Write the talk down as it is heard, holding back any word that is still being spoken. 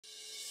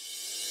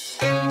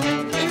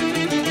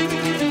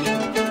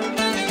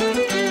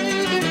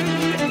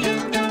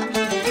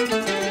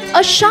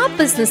A sharp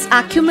business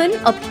acumen,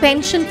 a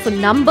penchant for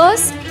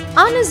numbers,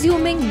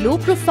 unassuming, low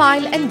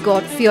profile and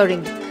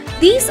God-fearing.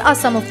 These are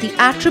some of the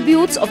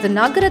attributes of the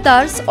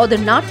Nagaradars or the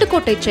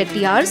Nattukotai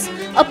Chettiars,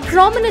 a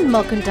prominent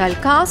mercantile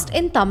caste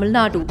in Tamil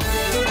Nadu.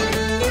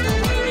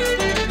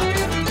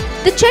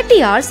 The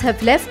Chettiars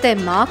have left their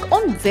mark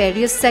on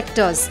various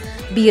sectors,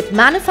 be it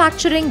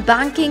manufacturing,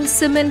 banking,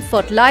 cement,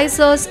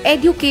 fertilizers,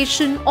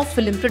 education or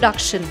film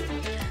production.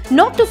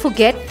 Not to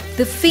forget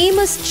the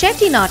famous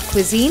Chettinad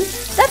cuisine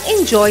that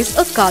enjoys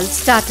a cult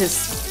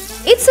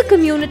status. It's a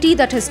community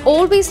that has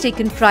always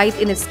taken pride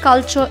in its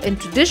culture and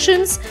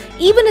traditions,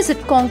 even as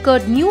it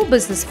conquered new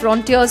business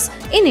frontiers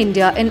in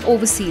India and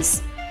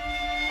overseas.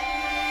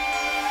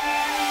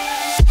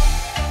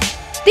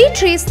 They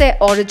trace their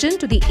origin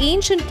to the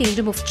ancient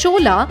kingdom of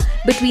Chola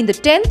between the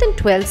 10th and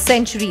 12th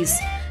centuries.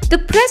 The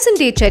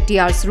present-day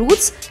Chettiars'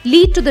 roots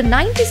lead to the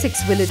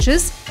 96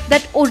 villages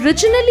that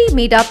originally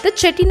made up the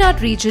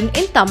Chettinad region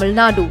in Tamil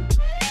Nadu.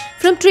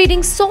 From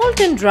trading salt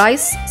and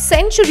rice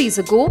centuries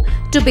ago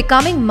to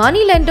becoming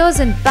moneylenders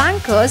and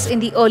bankers in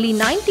the early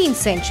 19th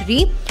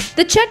century,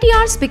 the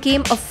Chettiars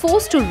became a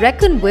force to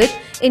reckon with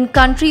in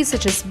countries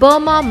such as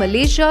Burma,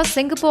 Malaysia,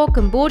 Singapore,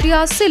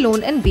 Cambodia,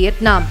 Ceylon and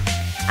Vietnam.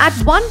 At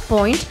one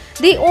point,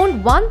 they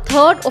owned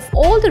 1/3 of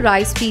all the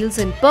rice fields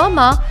in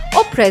Burma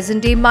or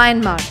present-day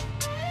Myanmar.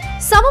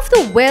 Some of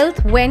the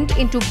wealth went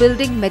into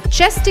building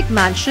majestic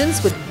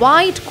mansions with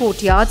wide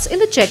courtyards in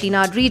the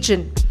Chettinad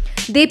region.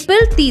 They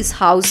built these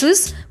houses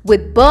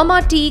with Burma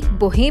teak,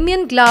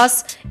 Bohemian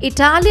glass,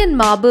 Italian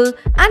marble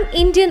and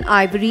Indian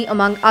ivory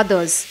among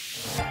others.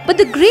 But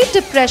the Great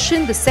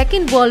Depression, the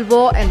Second World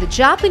War and the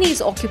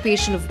Japanese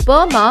occupation of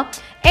Burma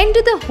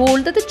ended the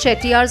hold that the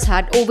Chettiars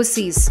had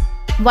overseas.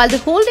 While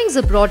the holdings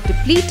abroad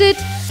depleted,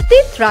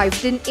 they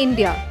thrived in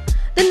India.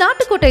 The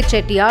Nattukotai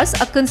Chettiars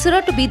are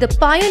considered to be the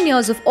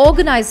pioneers of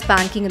organized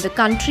banking in the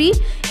country,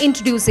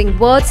 introducing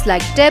words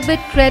like debit,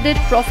 credit,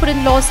 profit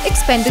and loss,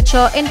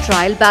 expenditure and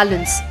trial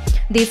balance.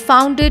 They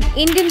founded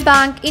Indian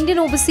Bank, Indian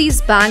Overseas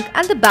Bank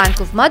and the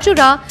Bank of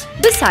Madura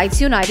besides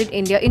United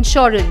India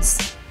Insurance.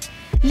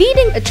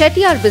 Leading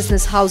Chettiar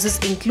business houses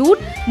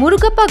include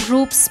Murugappa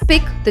Group,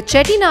 SPIC, the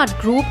Chettinad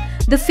Group,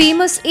 the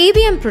famous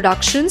AVM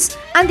Productions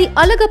and the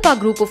Alagappa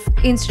Group of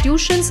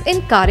institutions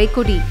in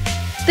Karaikudi.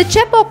 The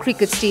Chettiar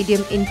Cricket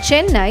Stadium in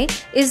Chennai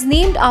is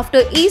named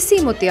after A.C.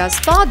 Muthiah's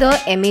father,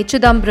 M. A.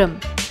 Chidambaram.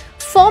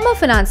 Former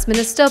Finance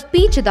Minister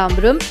P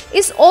Chidambaram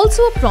is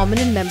also a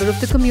prominent member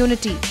of the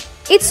community.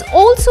 It's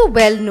also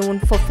well known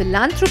for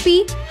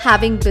philanthropy,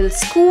 having built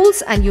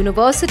schools and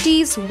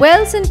universities,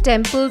 wells and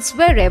temples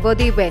wherever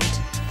they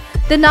went.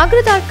 The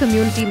Nagaradar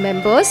community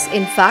members,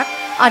 in fact,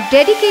 are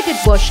dedicated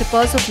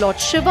worshippers of Lord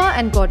Shiva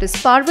and Goddess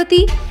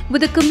Parvati,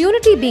 with the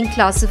community being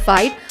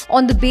classified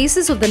on the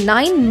basis of the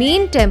 9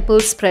 main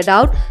temples spread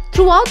out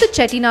throughout the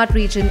Chettinad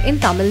region in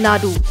Tamil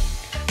Nadu.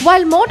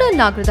 While modern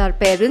Nagaradar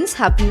parents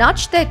have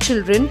nudged their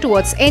children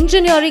towards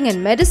engineering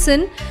and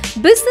medicine,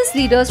 business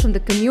leaders from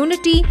the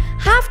community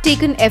have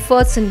taken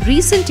efforts in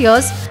recent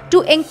years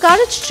to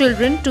encourage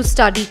children to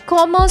study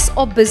commerce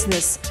or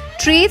business,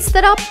 traits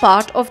that are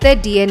part of their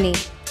DNA.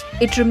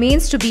 It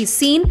remains to be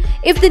seen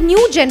if the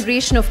new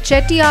generation of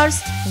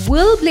Chettiars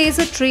will blaze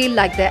a trail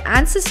like their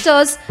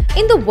ancestors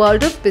in the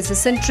world of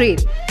business and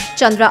trade.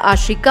 Chandra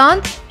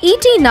Ashrikant,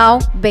 ET Now,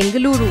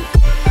 Bengaluru.